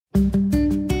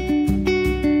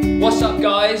What's up,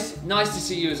 guys? Nice to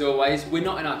see you as always. We're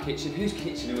not in our kitchen. Whose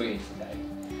kitchen are we in today?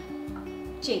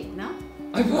 Jake, no?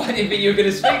 I didn't think you were going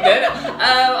to speak then.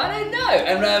 I don't know.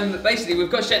 And basically,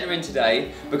 we've got Shetna in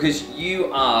today because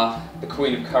you are the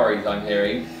queen of curries, I'm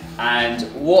hearing. And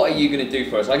what are you going to do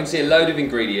for us? I can see a load of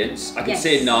ingredients. I can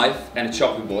see a knife and a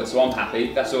chopping board, so I'm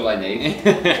happy. That's all I need.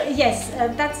 Yes,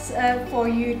 that's for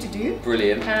you to do.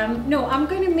 Brilliant. No, I'm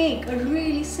going to make a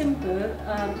really simple,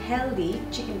 healthy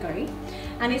chicken curry.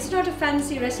 And it's not a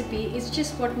fancy recipe, it's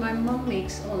just what my mum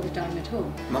makes all the time at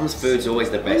home. Mum's food's always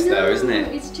the best though, isn't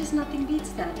it? It's just nothing beats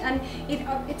that. And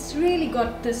it's really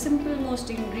got the simple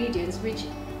most ingredients which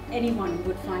anyone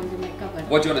would find in my cupboard.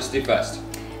 What do you want us to do first?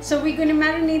 So we're going to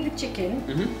marinate the chicken,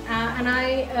 and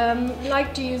I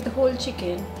like to use the whole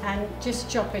chicken and just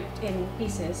chop it in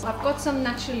pieces. I've got some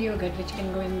natural yogurt which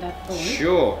can go in that bowl.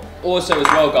 Sure. Also as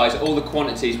well, guys, all the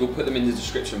quantities, we'll put them in the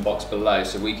description box below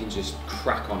so we can just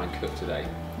crack on and cook today.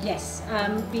 Yes,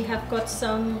 we have got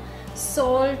some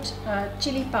salt,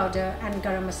 chili powder and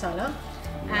garam masala,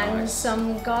 and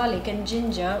some garlic and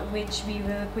ginger which we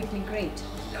will quickly grate.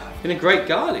 Gonna grate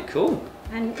garlic, cool.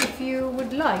 And if you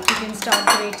would like, you can start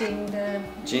grating the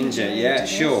ginger. Yeah,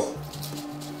 sure.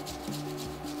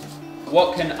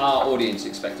 What can our audience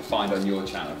expect to find on your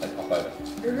channel if they pop over?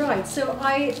 Right, so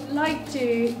I like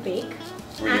to bake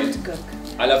and cook.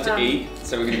 I love to eat,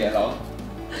 so we're going to get along.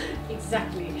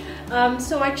 Exactly.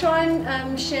 So I try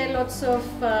and share lots of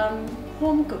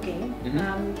home cooking,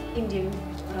 Indian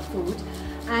food.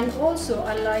 And also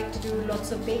I like to do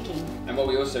lots of baking. And what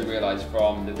we also realised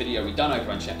from the video we've done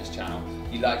over on Shetna's channel,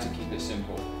 you like to keep it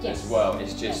simple as well.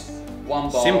 It's just one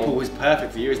bowl. Simple is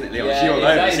perfect for you, isn't it, Leon? Yeah, you're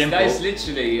over simple. That is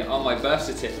literally on my birth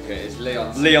certificate, it's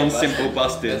Leon Simple. Leon Simple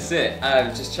Busted. That's it.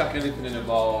 Just chucking everything in a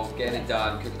bowl, getting it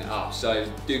done, cooking it up. So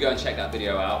do go and check that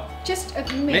video out. Just a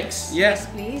mix, yes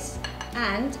please.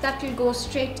 And that will go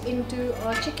straight into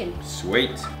our chicken.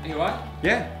 Sweet. Are you alright?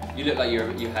 Yeah. You look like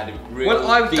you had a really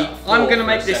I'm going to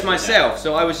make this myself,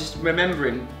 so I was just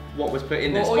remembering what was put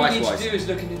in there spice-wise. All you need to do is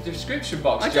look in the description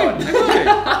box, John. No,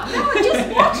 just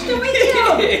watch the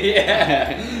video!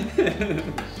 Yeah.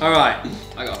 Alright.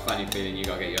 I got a funny feeling you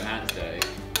got to get your hands dirty.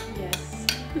 Yes.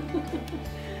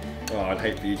 Oh, I'd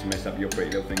hate for you to mess up your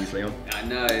pretty little things, Leon. I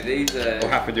know, these are... Or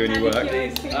have to do any work.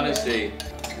 Honestly,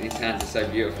 these hands are so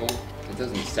beautiful. It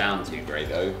doesn't sound too great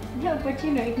though. No, but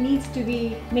you know, it needs to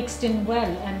be mixed in well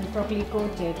and properly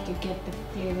coated to get the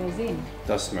flavors in. It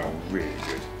does smell really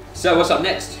good. So what's up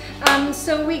next?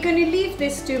 So we're going to leave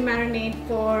this to marinate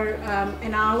for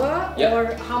an hour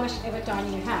or how much ever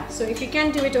time you have. So if you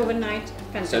can do it overnight,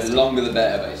 fantastic. So the longer the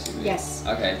better, basically. Yes.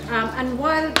 Okay. And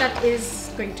while that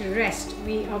is going to rest,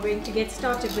 we are going to get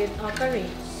started with our curry.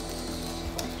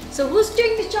 So who's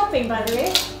doing the chopping, by the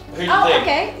way?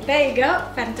 Okay, there you go,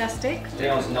 fantastic.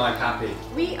 Leon's knife happy.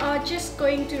 We are just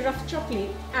going to rough choppy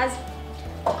as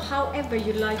however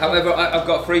you like. However, I've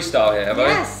got freestyle here, have I?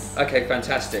 Yes. Okay,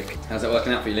 fantastic. How's that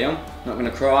working out for you, Leon? Not going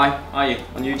to cry, are you,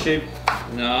 on YouTube?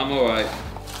 No, I'm alright.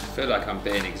 I feel like I'm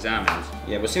being examined.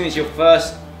 Yeah, well, as soon as your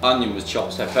first onion was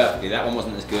chopped so perfectly, that one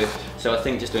wasn't as good. So I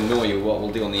think just to annoy you, what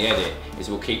we'll do on the edit is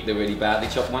we'll keep the really badly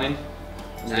chopped one in.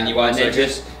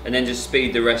 And then just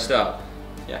speed the rest up.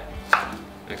 Yeah.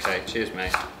 Okay, cheers,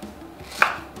 mate.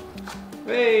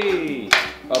 Hey!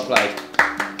 Well played.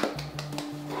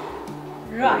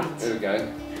 Right. There we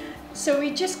go. So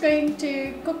we're just going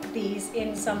to cook these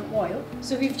in some oil.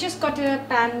 So we've just got a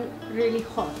pan really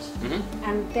hot,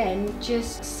 and then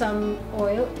just some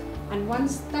oil. And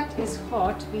once that is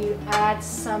hot, we'll add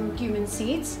some cumin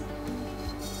seeds.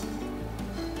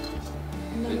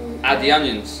 Add the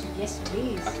onions. Yes,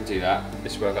 please. I can do that.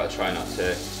 This is where I've got to try not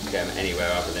to get them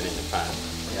anywhere other than in the pan.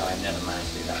 Yeah, I never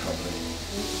managed to do that properly.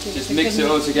 Just mix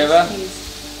it all together.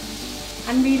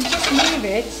 And we'll just leave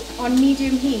it on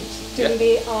medium heat till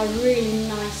they are really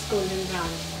nice golden brown.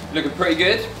 Looking pretty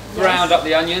good. Browned up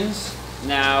the onions.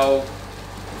 Now,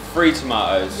 3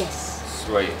 tomatoes. Yes.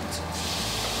 Sweet.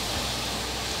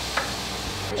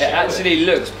 It actually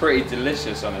looks pretty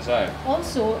delicious on its own.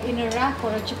 Also, in a wrap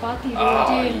or a chapati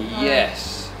rolled in.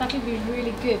 Yes. That will be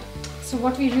really good. So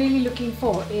what we're really looking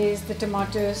for is the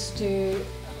tomatoes to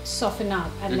soften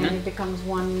up, and then it becomes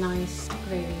one nice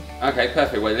gravy. Okay,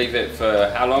 perfect. We'll leave it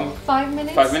for how long? 5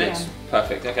 minutes. 5 minutes? Yeah.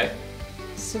 Perfect, okay.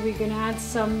 So we're going to add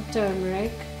some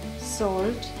turmeric,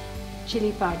 salt,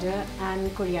 chili powder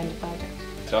and coriander powder.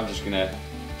 So I'm just going to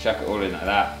chuck it all in like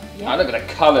that. Yeah. Oh, look at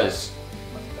the colours.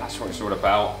 That's what it's all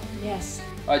about. Yes.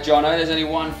 Alright, Jono, there's only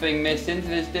one thing missing to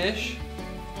this dish.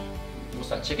 What's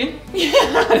that, chicken?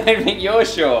 I don't think you're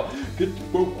sure.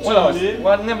 Well,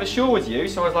 I'm never sure with you,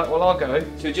 so I was like, well, I'll go.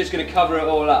 So we're just going to cover it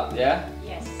all up, yeah?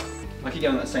 Yes. I keep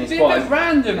going on that same It's a spot. bit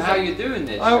random how you're doing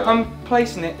this. I'm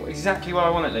placing it exactly where I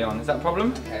want it, Leon. Is that a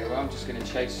problem? Okay, well I'm just going to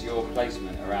chase your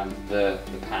placement around the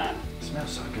pan. It smells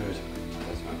so good. It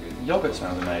does smell good. Yogurt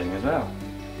smells amazing as well.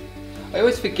 I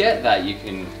always forget that you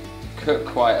can cook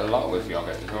quite a lot with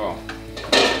yogurt as well.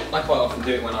 I quite often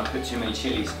do it when I put too many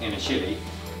chilies in a chili,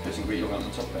 put some Greek yogurt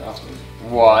on top of it afterwards.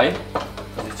 Why?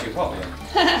 Because it's too hot,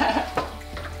 Leon.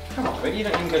 Come on, Rick, you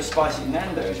don't even go spicy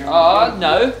Nando's.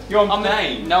 No. You're on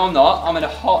plain. No, I'm not. I'm in a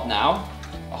hot now.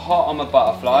 A hot on my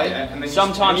butterfly. Yeah, and then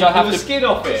sometimes you I have pull to the skin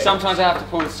off it. Sometimes I have to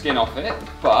pull the skin off it,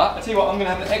 but I tell you what, I'm going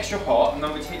to have it extra hot, and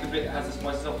I'm going to take the bit that has the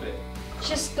spices off it.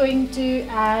 Just going to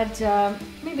add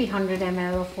maybe 100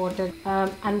 ml of water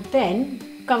and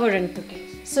then cover and cook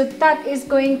it. So that is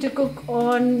going to cook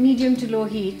on medium to low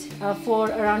heat for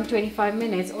around 25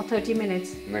 minutes or 30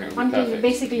 minutes until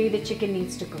basically the chicken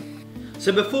needs to cook.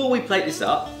 So before we plate this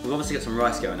up, we've obviously got some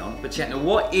rice going on, but Chetna,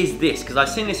 what is this? Because I've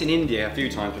seen this in India a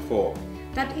few times before.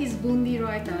 That is bundi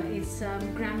raita. It's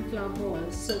gram flour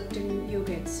balls soaked in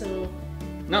yogurt. So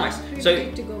nice. Pretty So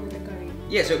good to go with the curry.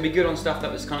 yeah, so it'd be good on stuff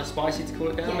that was kind of spicy to cool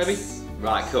it down, maybe?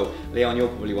 Right, cool. Leon, you'll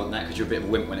probably want that because you're a bit of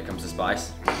a wimp when it comes to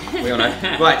spice. We all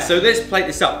know. Right, so let's plate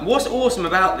this up. What's awesome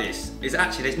about this is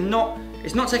actually it's not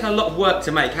taken a lot of work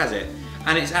to make, has it?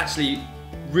 And it's actually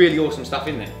really awesome stuff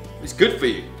in there. It's good for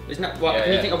you. Isn't that, well,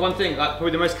 can you think of one thing, like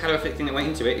probably the most calorific thing that went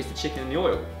into it is the chicken and the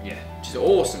oil. yeah. Which is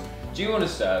awesome. Do you want to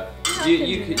serve?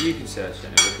 You can serve,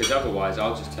 Jenna, because otherwise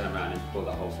I'll just turn around and pour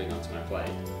the whole thing onto my plate.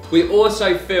 We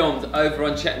also filmed over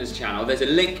on Chetna's channel. There's a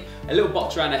link, a little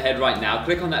box around her head right now.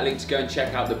 Click on that link to go and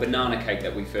check out the banana cake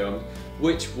that we filmed,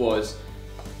 which was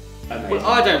amazing. Well,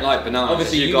 I don't like bananas,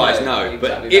 Obviously, as you you guys like know,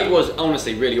 exactly but it that. was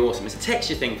honestly really awesome. It's a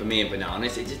texture thing for me and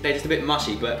bananas. They're just a bit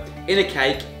mushy, but in a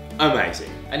cake, amazing.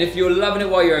 And if you're loving it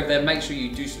while you're over there, make sure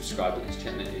you do subscribe because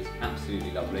Chetna is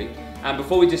absolutely lovely. And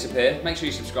before we disappear, make sure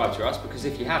you subscribe to us because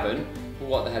if you haven't, well,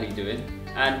 what the hell are you doing?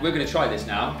 And we're going to try this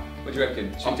now. What do you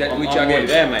reckon? Should we jug in?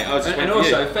 There, mate. I was just And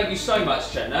waiting for also, you. thank you so much,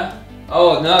 Chetna.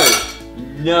 Oh no,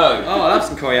 no. Oh, I love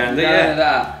some coriander. None Yeah. of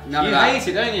that. None You of that. hate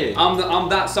it, don't you? I'm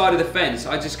that side of the fence.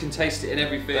 I just can taste it in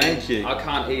everything. Thank you. I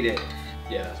can't eat it.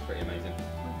 Yeah, that's pretty amazing.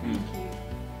 Thank you.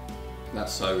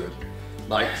 That's so good.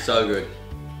 Like, so good.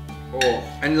 Oh.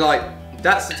 And like,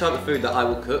 that's the type of food that I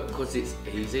will cook because it's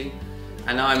easy.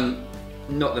 And I'm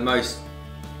not the most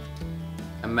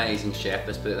amazing chef,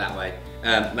 let's put it that way.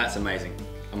 That's amazing.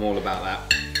 I'm all about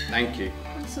that. Thank you.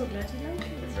 I'm so glad you like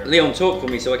it. Leon, talk for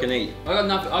me so I can eat. I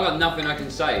got nothing I can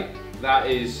say. That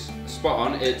is spot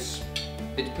on. It's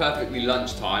perfectly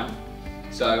lunchtime.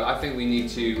 So I think we need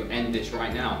to end this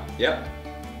right now. Yep.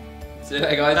 See you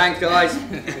later, guys. Thanks,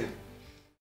 guys.